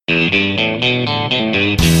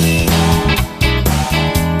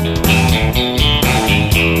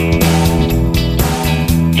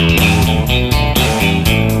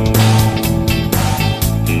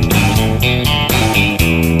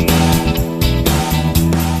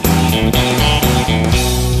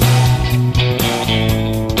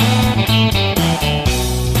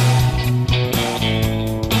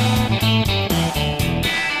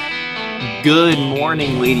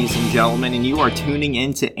morning, ladies and gentlemen, and you are tuning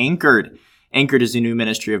in to Anchored. Anchored is a new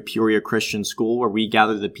ministry of Peoria Christian School where we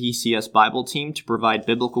gather the PCS Bible team to provide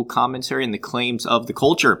biblical commentary on the claims of the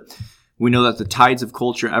culture. We know that the tides of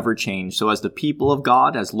culture ever change, so as the people of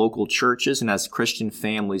God, as local churches, and as Christian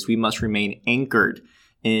families, we must remain anchored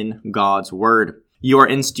in God's Word. You are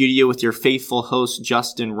in studio with your faithful host,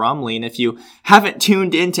 Justin Rumley, and if you haven't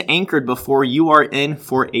tuned in to Anchored before, you are in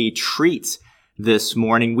for a treat. This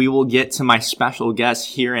morning, we will get to my special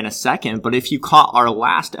guest here in a second, but if you caught our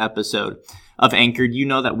last episode of Anchored, you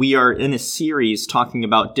know that we are in a series talking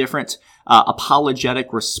about different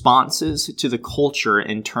apologetic responses to the culture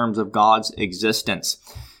in terms of God's existence.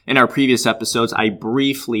 In our previous episodes, I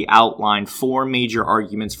briefly outlined 4 major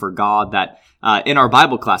arguments for God that in our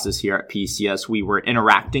Bible classes here at PCS, we were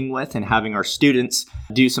interacting with and having our students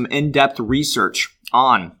do some in-depth research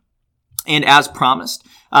on. And as promised,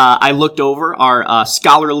 I looked over our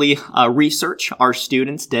scholarly research our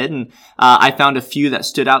students did, and I found a few that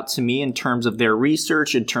stood out to me in terms of their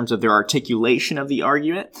research, in terms of their articulation of the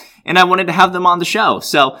argument, and I wanted to have them on the show.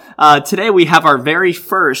 So today we have our very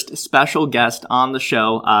first special guest on the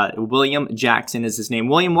show. William Jackson is his name.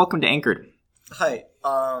 William, welcome to Anchored. Hi,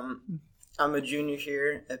 I'm a junior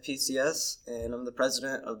here at PCS, and I'm the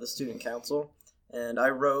president of the student council, and I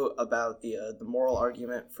wrote about the moral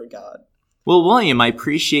argument for God. Well, William, I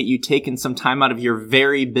appreciate you taking some time out of your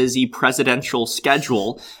very busy presidential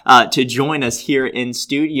schedule to join us here in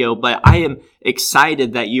studio, but I am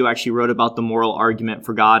excited that you actually wrote about the moral argument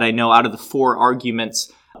for God. I know out of the 4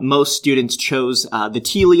 arguments, most students chose the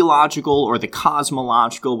teleological or the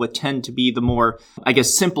cosmological, which tend to be the more,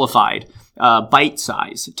 simplified,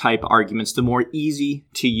 bite-sized type arguments, the more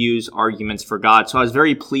easy-to-use arguments for God. So I was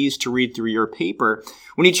very pleased to read through your paper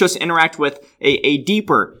when you chose to interact with a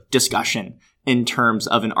deeper discussion in terms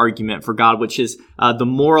of an argument for God, which is the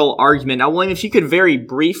moral argument. Now, William, if you could very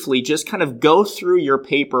briefly just kind of go through your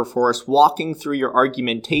paper for us, walking through your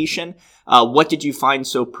argumentation. What did you find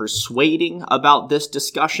so persuading about this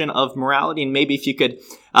discussion of morality? And maybe if you could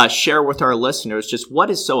share with our listeners just what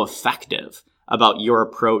is so effective about your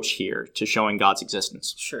approach here to showing God's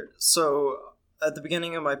existence. Sure. So at the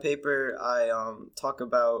beginning of my paper, I talk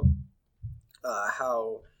about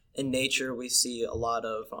how in nature we see a lot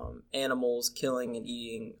of animals killing and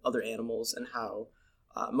eating other animals, and how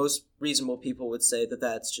most reasonable people would say that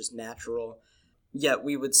that's just natural. Yet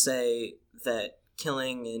we would say that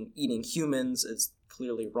killing and eating humans is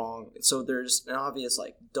clearly wrong. So there's an obvious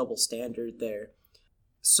double standard there.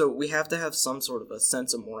 So we have to have some sort of a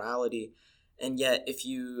sense of morality. And yet, if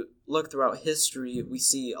you look throughout history, we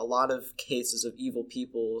see a lot of cases of evil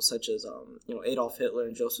people, such as Adolf Hitler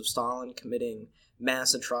and Joseph Stalin committing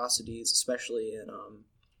mass atrocities, especially in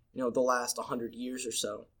the last 100 years or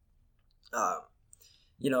so.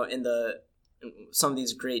 In some of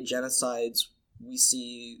these great genocides, we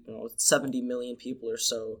see 70 million people or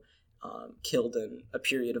so killed in a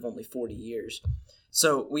period of only 40 years.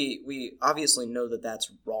 So we obviously know that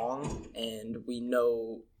that's wrong, and we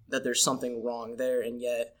know that there's something wrong there, and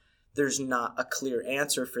yet there's not a clear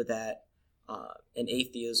answer for that in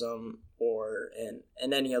atheism or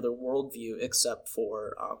in any other worldview except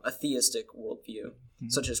for a theistic worldview,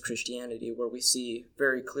 such as Christianity, where we see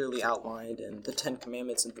very clearly outlined in the 10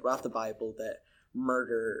 Commandments and throughout the Bible that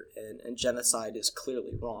murder and genocide is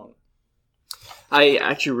clearly wrong. I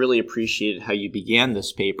actually really appreciated how you began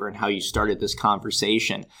this paper and how you started this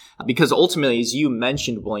conversation, because ultimately, as you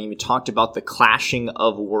mentioned, William, you talked about the clashing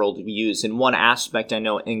of worldviews. And one aspect I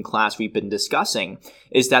know in class we've been discussing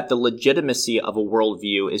is that the legitimacy of a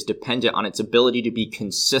worldview is dependent on its ability to be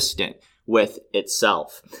consistent with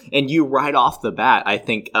itself. And you right off the bat, I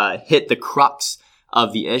think, hit the crux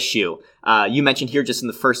of the issue. You mentioned here just in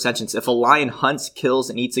the first sentence, if a lion hunts, kills,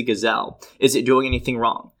 and eats a gazelle, is it doing anything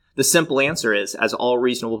wrong? The simple answer is, as all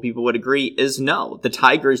reasonable people would agree, is no. The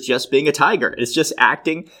tiger is just being a tiger. It's just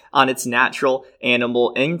acting on its natural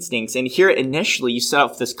animal instincts. And here initially you set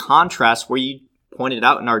up this contrast where you pointed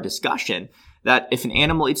out in our discussion that if an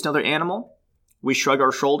animal eats another animal, we shrug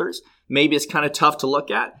our shoulders. Maybe it's kind of tough to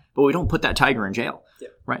look at, but we don't put that tiger in jail. Yeah.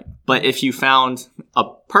 Right. But if you found a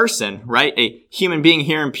person, right, a human being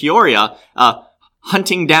here in Peoria,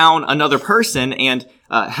 hunting down another person and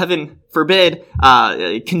heaven forbid,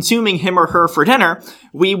 consuming him or her for dinner,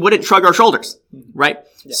 we wouldn't shrug our shoulders, right?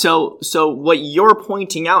 Yeah. So what you're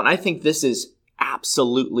pointing out, and I think this is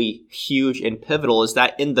absolutely huge and pivotal, is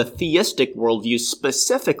that in the theistic worldview,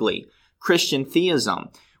 specifically Christian theism,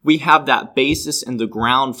 we have that basis in the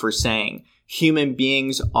ground for saying human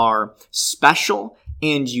beings are special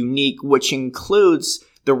and unique, which includes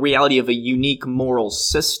the reality of a unique moral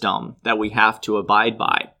system that we have to abide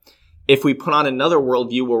by. if we put on another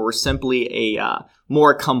worldview where we're simply a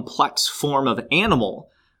more complex form of animal,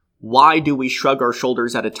 why do we shrug our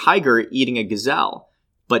shoulders at a tiger eating a gazelle,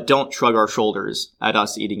 but don't shrug our shoulders at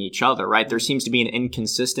us eating each other, right? There seems to be an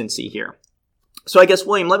inconsistency here. So I guess,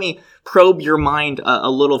 William, let me probe your mind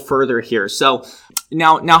a little further here. So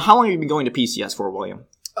now, how long have you been going to PCS for, William?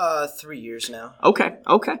 3 years now. Okay.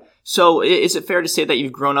 So is it fair to say that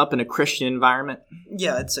you've grown up in a Christian environment?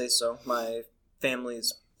 Yeah, I'd say so. My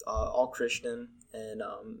family's all Christian, and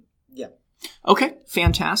yeah. Okay,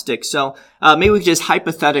 fantastic. So maybe we could just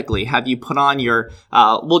hypothetically have you put on your,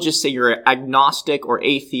 we'll just say your agnostic or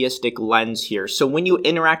atheistic lens here. So when you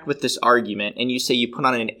interact with this argument and you say you put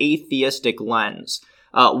on an atheistic lens,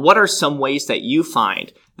 what are some ways that you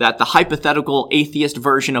find that the hypothetical atheist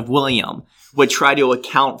version of William would try to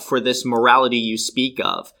account for this morality you speak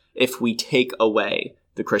of if we take away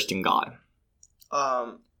the Christian God?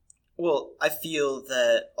 Well, I feel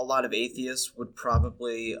that a lot of atheists would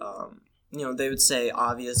probably, they would say,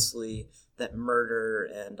 obviously, that murder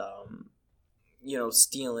and,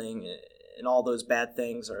 stealing and all those bad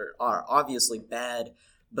things are obviously bad,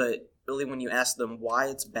 but really when you ask them why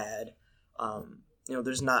it's bad,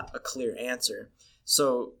 there's not a clear answer.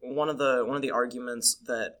 So one of the arguments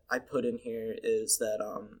that I put in here is that,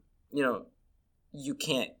 you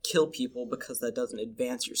can't kill people because that doesn't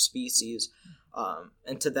advance your species.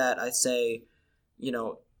 And to that I say,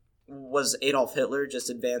 was Adolf Hitler just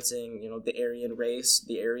advancing, the Aryan race,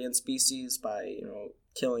 the Aryan species by,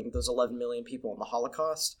 killing those 11 million people in the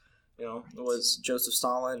Holocaust? Was Joseph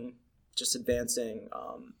Stalin just advancing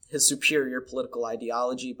his superior political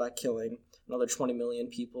ideology by killing another 20 million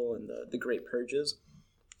people in the Great Purges?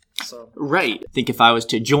 So. Right. I think if I was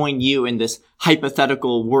to join you in this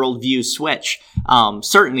hypothetical worldview switch,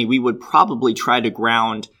 certainly we would probably try to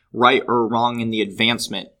ground right or wrong in the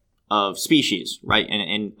advancement of species, right?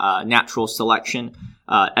 And natural selection,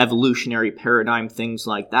 evolutionary paradigm, things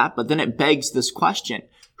like that. But then it begs this question: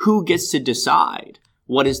 who gets to decide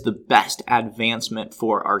what is the best advancement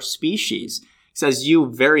for our species? Because as you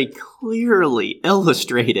very clearly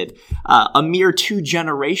illustrated, a mere 2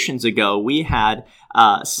 generations ago, we had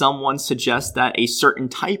someone suggest that a certain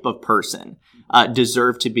type of person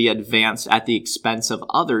deserved to be advanced at the expense of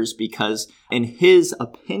others because, in his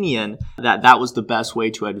opinion, that was the best way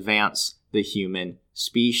to advance the human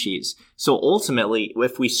species. So ultimately,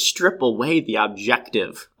 if we strip away the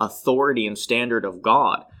objective authority and standard of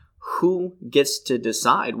God, who gets to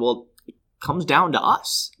decide? Well, comes down to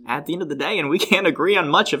us at the end of the day, and we can't agree on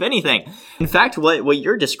much of anything. In fact, what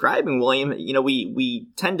you're describing, William, we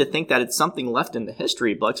tend to think that it's something left in the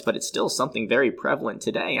history books, but it's still something very prevalent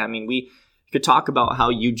today. I mean, we could talk about how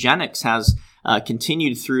eugenics has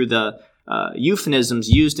continued through the euphemisms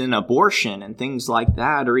used in abortion and things like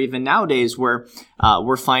that, or even nowadays where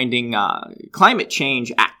we're finding climate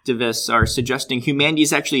change activists are suggesting humanity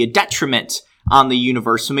is actually a detriment on the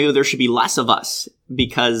universe, so maybe there should be less of us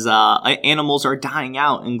because animals are dying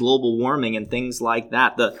out in global warming and things like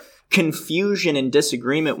that. The confusion and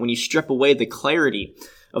disagreement when you strip away the clarity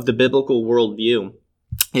of the biblical worldview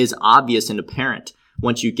is obvious and apparent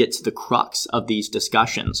once you get to the crux of these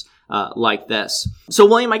discussions like this. So,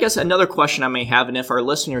 William, I guess another question I may have, and if our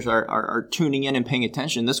listeners are tuning in and paying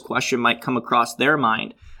attention, this question might come across their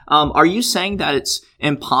mind. Are you saying that it's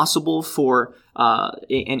impossible for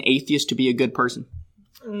an atheist to be a good person?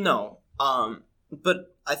 No.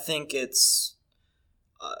 But I think it's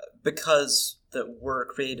because that we're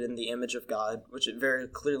created in the image of God, which it very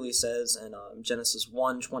clearly says in Genesis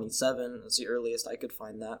 1:27 is the earliest I could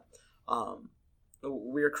find that.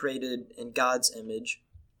 We're created in God's image,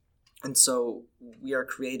 and so we are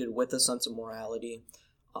created with a sense of morality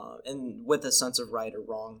and with a sense of right or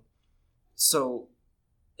wrong. So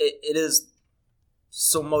it is...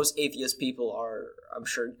 So most atheist people are, I'm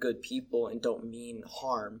sure, good people and don't mean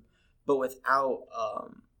harm, but without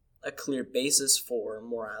a clear basis for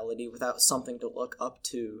morality, without something to look up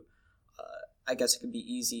to, I guess it could be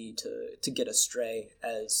easy to get astray,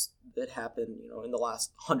 as it happened, in the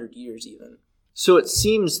last 100 years even. So it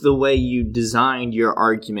seems the way you designed your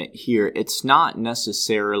argument here, it's not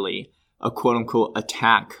necessarily a quote-unquote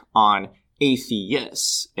attack on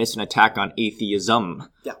atheists. It's an attack on atheism,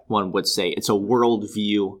 yeah. One would say. It's a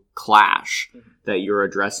worldview clash that you're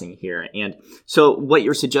addressing here. And so what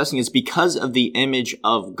you're suggesting is because of the image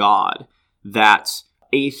of God, that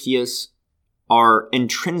atheists are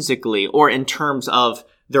intrinsically, or in terms of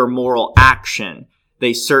their moral action,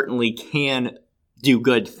 they certainly can do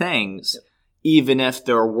good things, even if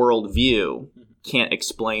their worldview can't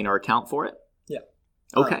explain or account for it? Yeah.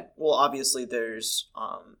 Okay. Well, obviously there's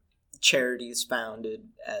charities founded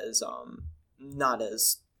as not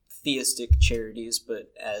as theistic charities,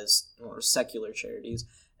 but as more secular charities.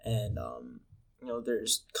 And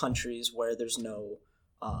there's countries where there's no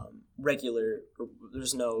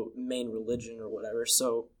there's no main religion or whatever.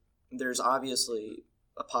 So there's obviously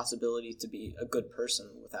a possibility to be a good person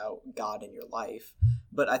without God in your life.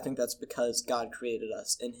 But I think that's because God created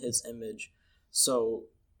us in His image. So,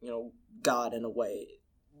 God in a way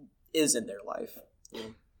is in their life.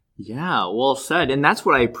 Yeah, well said. And that's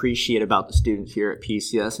what I appreciate about the students here at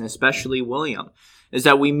PCS, and especially William, is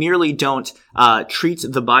that we merely don't treat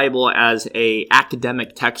the Bible as a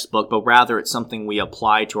academic textbook, but rather it's something we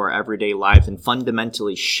apply to our everyday lives and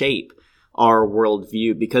fundamentally shape our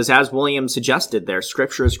worldview. Because as William suggested there,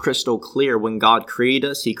 Scripture is crystal clear. When God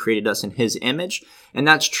created us, He created us in His image. And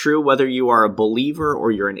that's true whether you are a believer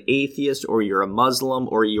or you're an atheist or you're a Muslim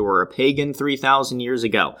or you were a pagan 3,000 years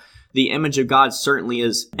ago. The image of God certainly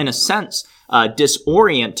is, in a sense,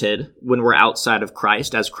 disoriented when we're outside of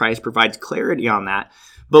Christ, as Christ provides clarity on that.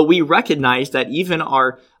 But we recognize that even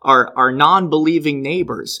our non-believing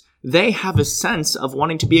neighbors, they have a sense of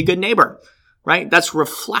wanting to be a good neighbor, right? That's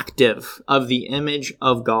reflective of the image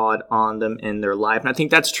of God on them in their life. And I think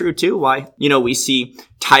that's true too. Why, we see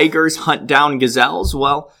tigers hunt down gazelles.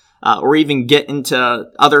 Well, or even get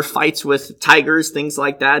into other fights with tigers, things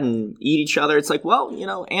like that, and eat each other. It's like, well,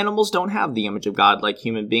 animals don't have the image of God like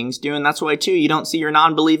human beings do. And that's why, too, you don't see your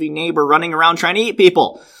non-believing neighbor running around trying to eat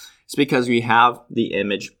people. It's because we have the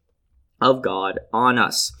image of God on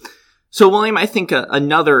us. So, William, I think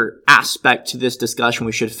another aspect to this discussion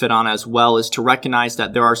we should fit on as well is to recognize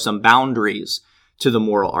that there are some boundaries to the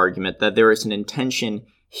moral argument, that there is an intention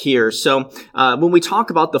here. So when we talk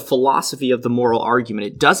about the philosophy of the moral argument,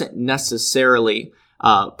 it doesn't necessarily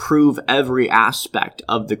prove every aspect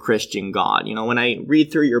of the Christian God. When I read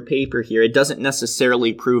through your paper here, it doesn't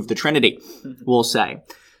necessarily prove the Trinity, we'll say.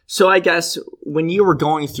 So I guess when you were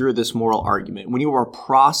going through this moral argument, when you were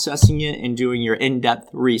processing it and doing your in-depth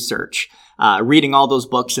research, reading all those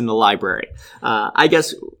books in the library, I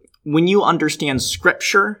guess when you understand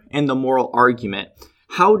Scripture and the moral argument,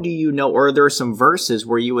 how do you know, or are there some verses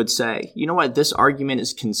where you would say, this argument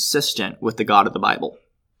is consistent with the God of the Bible?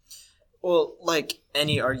 Well, like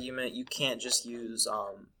any argument, you can't just use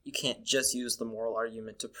the moral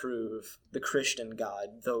argument to prove the Christian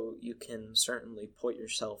God, though you can certainly point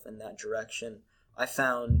yourself in that direction. I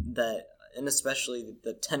found that, and especially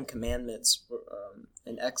the Ten Commandments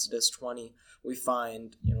in Exodus 20, we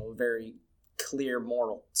find a very clear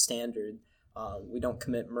moral standard. We don't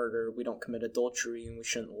commit murder, we don't commit adultery, and we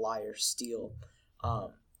shouldn't lie or steal,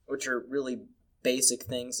 which are really basic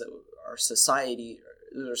things that our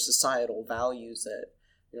societal values that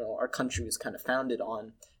our country is kind of founded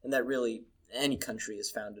on, and that really any country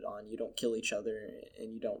is founded on. You don't kill each other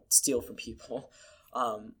and you don't steal from people.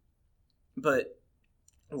 But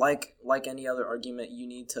like any other argument, you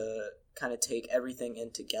need to kind of take everything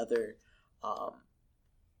in together.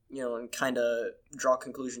 And kind of draw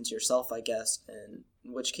conclusions yourself, I guess, in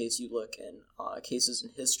which case you look in cases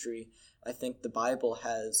in history. I think the Bible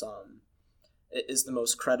is the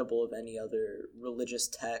most credible of any other religious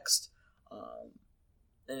text,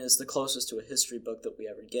 and is the closest to a history book that we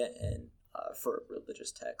ever get in for a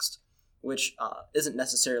religious text, which isn't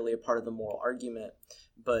necessarily a part of the moral argument,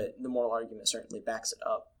 but the moral argument certainly backs it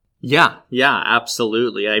up. Yeah,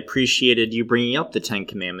 absolutely. I appreciated you bringing up the Ten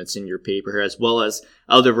Commandments in your paper, as well as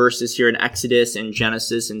other verses here in Exodus and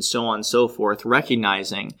Genesis and so on and so forth,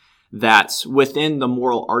 recognizing that within the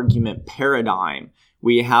moral argument paradigm,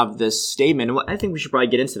 we have this statement. I think we should probably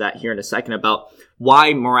get into that here in a second about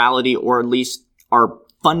why morality, or at least our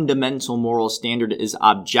fundamental moral standard, is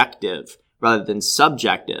objective rather than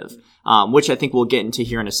subjective, which I think we'll get into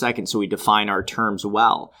here in a second so we define our terms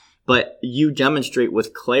well. But you demonstrate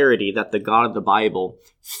with clarity that the God of the Bible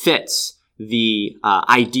fits the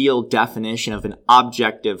ideal definition of an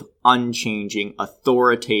objective, unchanging,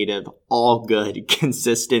 authoritative, all good,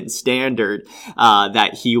 consistent standard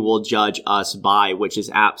that He will judge us by, which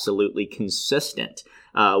is absolutely consistent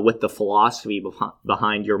with the philosophy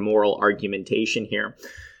behind your moral argumentation here.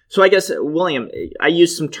 So I guess, William, I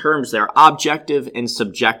used some terms there, objective and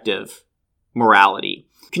subjective morality.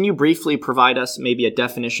 Can you briefly provide us maybe a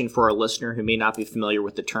definition for our listener who may not be familiar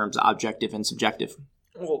with the terms objective and subjective?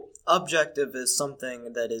 Well, objective is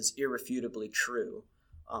something that is irrefutably true,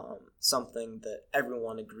 something that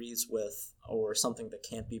everyone agrees with, or something that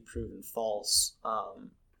can't be proven false.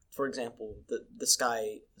 For example, the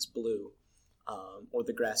sky is blue, or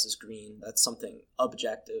the grass is green. That's something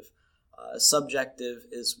objective. Subjective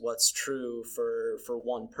is what's true for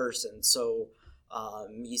one person. So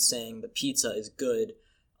me saying the pizza is good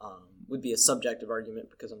would be a subjective argument,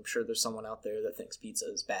 because I'm sure there's someone out there that thinks pizza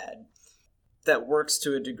is bad. That works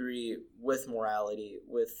to a degree with morality.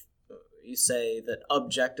 With you say that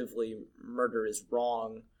objectively murder is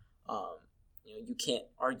wrong. You can't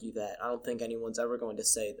argue that. I don't think anyone's ever going to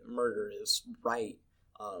say that murder is right.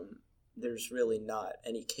 There's really not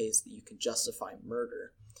any case that you can justify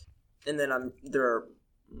murder. And then there are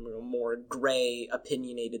more gray,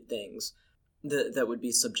 opinionated things that would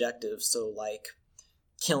be subjective. So, like,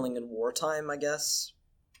 killing in wartime, I guess,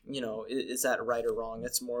 is that right or wrong?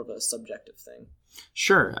 It's more of a subjective thing.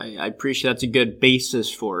 Sure. I appreciate that's a good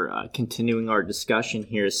basis for continuing our discussion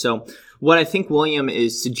here. So what I think William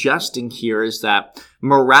is suggesting here is that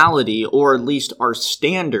morality, or at least our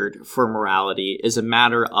standard for morality, is a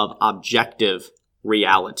matter of objective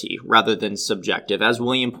reality rather than subjective. As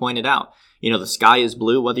William pointed out, the sky is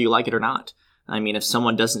blue whether you like it or not. I mean, if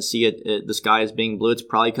someone doesn't see the sky as being blue, it's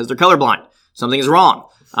probably because they're colorblind. Something is wrong.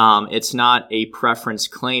 It's not a preference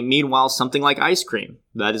claim. Meanwhile, something like ice cream,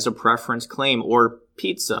 that is a preference claim, or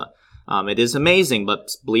pizza. It is amazing,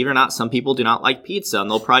 but believe it or not, some people do not like pizza,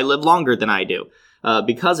 and they'll probably live longer than I do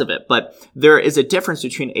because of it. But there is a difference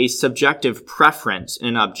between a subjective preference and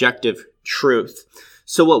an objective truth.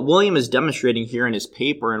 So what William is demonstrating here in his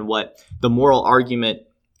paper, and what the moral argument,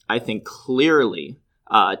 I think, clearly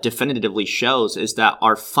definitively shows, is that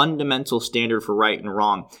our fundamental standard for right and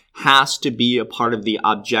wrong has to be a part of the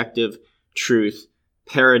objective truth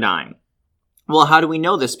paradigm. Well, how do we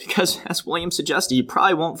know this? Because, as William suggested, you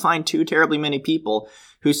probably won't find too terribly many people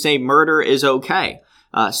who say murder is okay.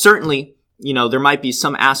 Certainly, there might be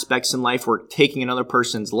some aspects in life where taking another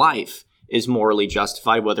person's life is morally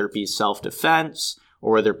justified, whether it be self-defense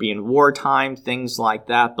or whether it be in wartime, things like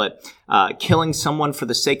that. But killing someone for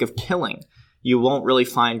the sake of killing, you won't really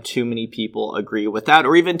find too many people agree with that.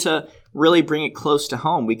 Or even to really bring it close to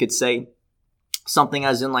home, we could say something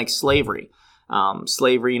as in like slavery.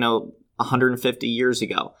 Slavery, 150 years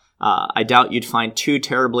ago. I doubt you'd find too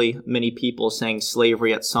terribly many people saying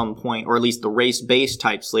slavery at some point, or at least the race-based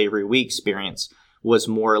type slavery we experience, was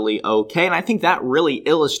morally okay. And I think that really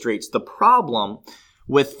illustrates the problem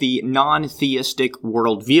with the non-theistic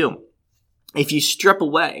worldview. If you strip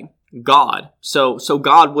away God, so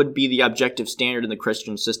God would be the objective standard in the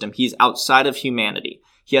Christian system. He's outside of humanity.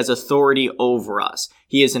 He has authority over us.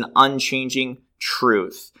 He is an unchanging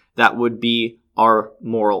truth. That would be our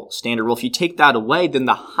moral standard. Well, if you take that away, then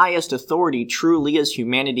the highest authority truly is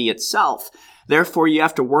humanity itself. Therefore, you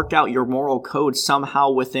have to work out your moral code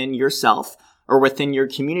somehow within yourself or within your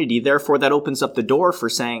community. Therefore, that opens up the door for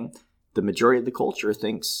saying the majority of the culture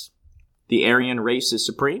thinks the Aryan race is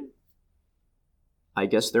supreme. I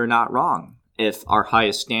guess they're not wrong if our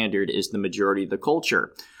highest standard is the majority of the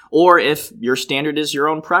culture. Or if your standard is your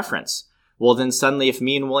own preference. Well, then suddenly if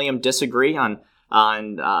me and William disagree on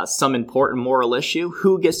some important moral issue,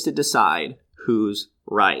 who gets to decide who's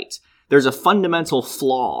right? There's a fundamental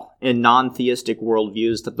flaw in non-theistic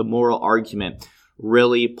worldviews that the moral argument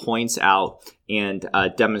really points out and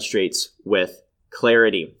demonstrates with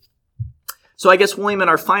clarity. So I guess, William, in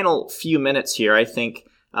our final few minutes here, I think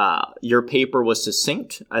your paper was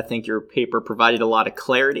succinct. I think your paper provided a lot of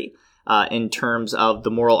clarity in terms of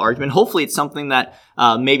the moral argument. Hopefully it's something that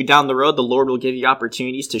maybe down the road the Lord will give you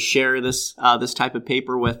opportunities to share this type of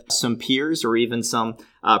paper with some peers or even some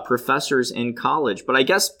professors in college. But I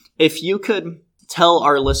guess if you could tell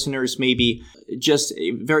our listeners maybe just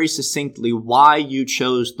very succinctly why you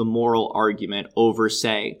chose the moral argument over,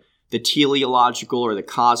 say, the teleological or the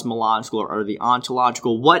cosmological or the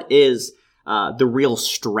ontological. What is the real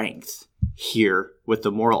strength here with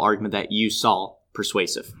the moral argument that you saw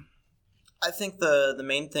persuasive? I think the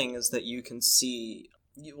main thing is that you can see,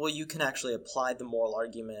 you can actually apply the moral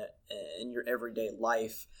argument in your everyday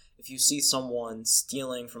life. If you see someone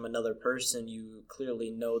stealing from another person, you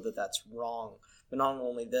clearly know that that's wrong. But not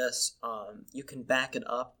only this, you can back it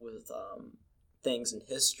up with things in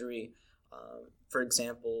history. For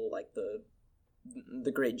example, like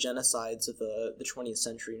the great genocides of the 20th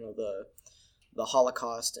century, the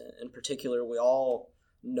Holocaust in particular. We all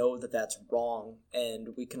know that that's wrong, and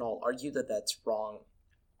we can all argue that that's wrong.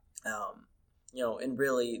 And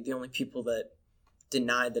really the only people that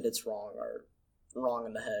deny that it's wrong are wrong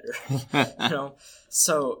in the head, or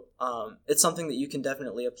So it's something that you can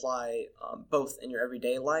definitely apply both in your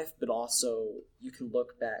everyday life, but also you can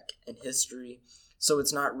look back in history. So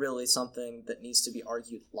it's not really something that needs to be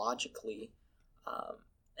argued logically.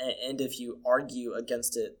 And if you argue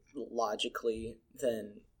against it logically,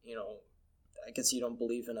 then I guess you don't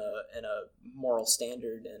believe in a moral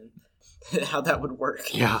standard and how that would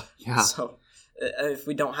work. Yeah. So if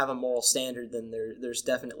we don't have a moral standard, then there's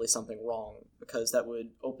definitely something wrong, because that would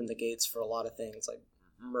open the gates for a lot of things like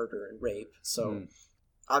murder and rape. So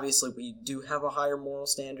obviously we do have a higher moral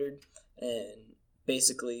standard, and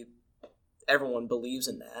basically everyone believes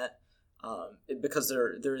in that because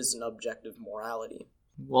there is an objective morality.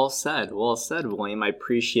 Well said, William. I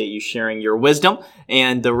appreciate you sharing your wisdom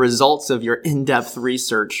and the results of your in-depth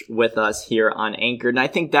research with us here on Anchored. And I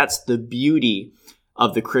think that's the beauty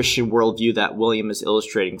of the Christian worldview that William is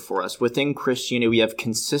illustrating for us. Within Christianity, we have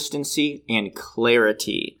consistency and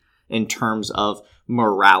clarity in terms of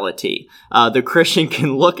morality. The Christian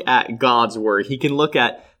can look at God's word. He can look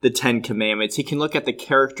at the Ten Commandments. He can look at the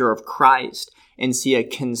character of Christ and see a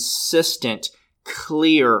consistent,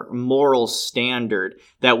 clear moral standard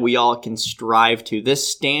that we all can strive to. This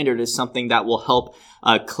standard is something that will help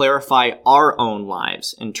clarify our own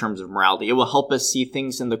lives in terms of morality. It will help us see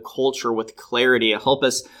things in the culture with clarity. It'll help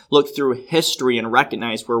us look through history and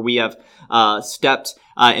recognize where we have stepped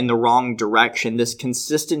in the wrong direction. This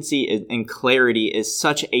consistency and clarity is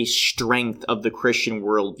such a strength of the Christian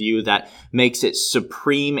worldview that makes it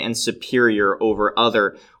supreme and superior over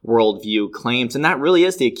other worldview claims. And that really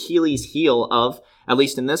is the Achilles heel of, at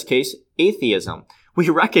least in this case, atheism. We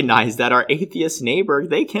recognize that our atheist neighbor,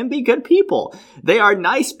 they can be good people. They are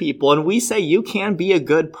nice people. And we say you can be a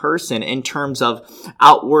good person in terms of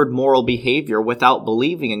outward moral behavior without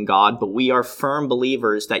believing in God, but we are firm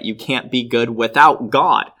believers that you can't be good without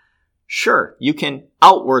God. Sure, you can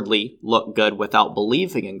outwardly look good without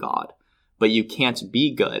believing in God, but you can't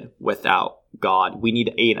be good without God. We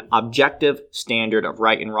need an objective standard of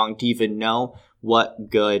right and wrong to even know what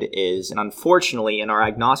good is. And unfortunately, in our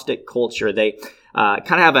agnostic culture, they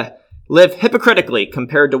kind of live hypocritically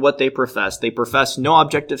compared to what they profess. They profess no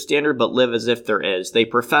objective standard, but live as if there is. They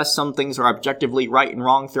profess some things are objectively right and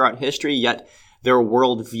wrong throughout history, yet their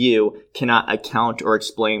worldview cannot account or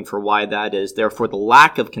explain for why that is. Therefore, the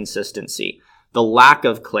lack of consistency, the lack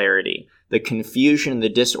of clarity, the confusion, the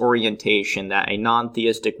disorientation that a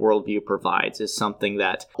non-theistic worldview provides is something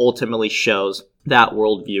that ultimately shows that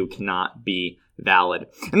worldview cannot be valid.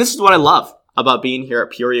 And this is what I love about being here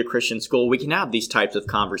at Peoria Christian School. We can have these types of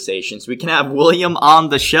conversations. We can have William on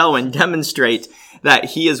the show and demonstrate that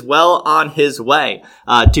he is well on his way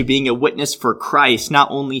to being a witness for Christ, not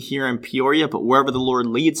only here in Peoria, but wherever the Lord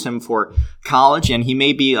leads him for college. And he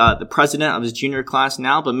may be the president of his junior class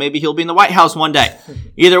now, but maybe he'll be in the White House one day.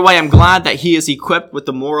 Either way, I'm glad that he is equipped with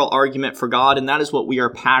the moral argument for God, and that is what we are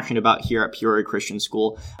passionate about here at Peoria Christian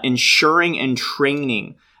School, ensuring and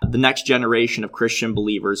training the next generation of Christian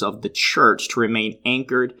believers of the church to remain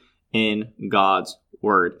anchored in God's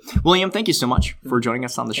word. William, thank you so much for joining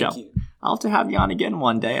us on the show. I'll have to have you on again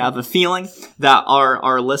one day. I have a feeling that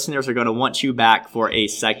our listeners are going to want you back for a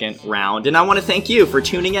second round. And I want to thank you for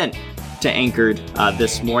tuning in to Anchored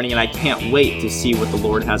this morning. And I can't wait to see what the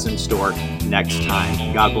Lord has in store next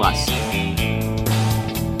time. God bless.